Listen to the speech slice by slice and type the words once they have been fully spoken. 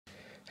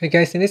Hey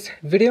guys, in this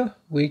video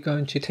we're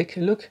going to take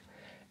a look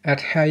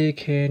at how you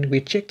can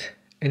reject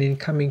an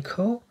incoming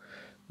call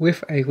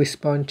with a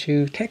response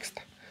to text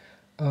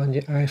on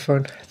your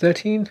iPhone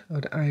 13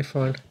 or the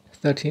iPhone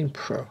 13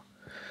 Pro.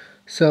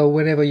 So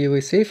whenever you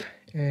receive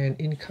an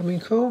incoming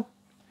call,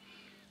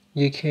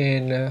 you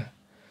can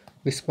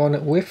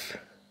respond with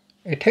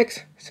a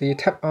text. So you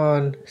tap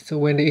on, so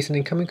when there is an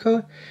incoming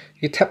call,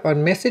 you tap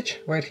on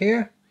message right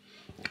here,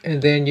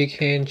 and then you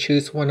can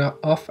choose one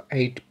of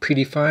a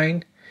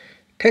predefined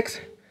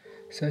text.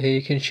 So here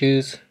you can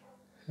choose,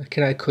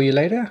 can I call you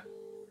later?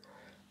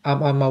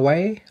 I'm on my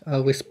way.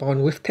 I'll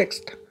respond with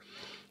text.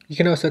 You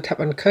can also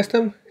tap on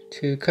custom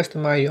to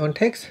customize your own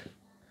text.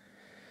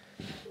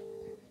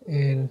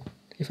 And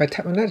if I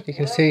tap on that, you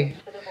can see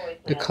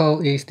the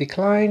call is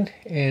declined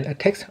and a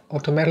text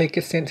automatically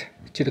gets sent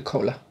to the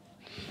caller.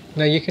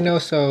 Now you can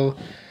also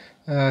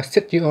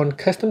set your own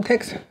custom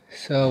text.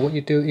 So what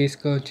you do is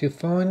go to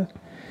phone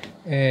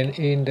and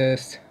in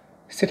the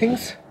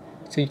settings.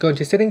 So you go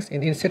into settings,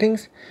 and in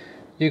settings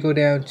you go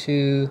down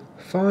to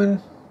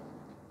phone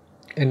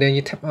and then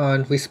you tap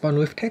on respond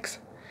with text,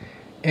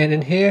 and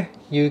in here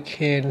you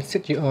can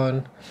set your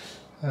own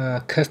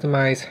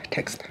customized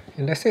text,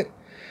 and that's it.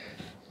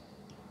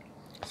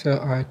 So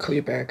I'll call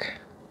you back.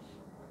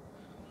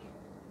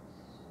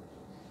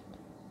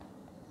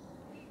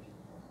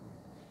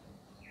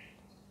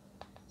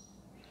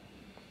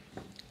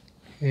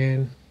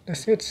 And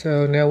that's it.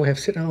 So now we have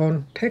set our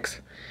own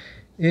text.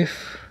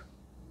 If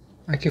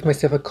I give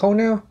myself a call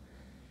now,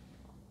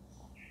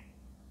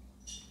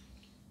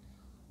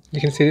 you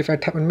can see if I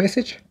tap on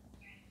message,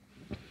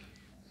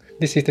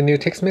 this is the new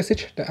text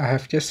message that I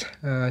have just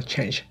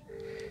changed.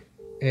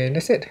 And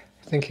that's it.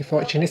 Thank you for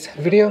watching this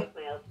video.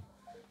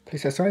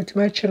 Please subscribe to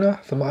my channel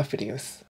for more videos.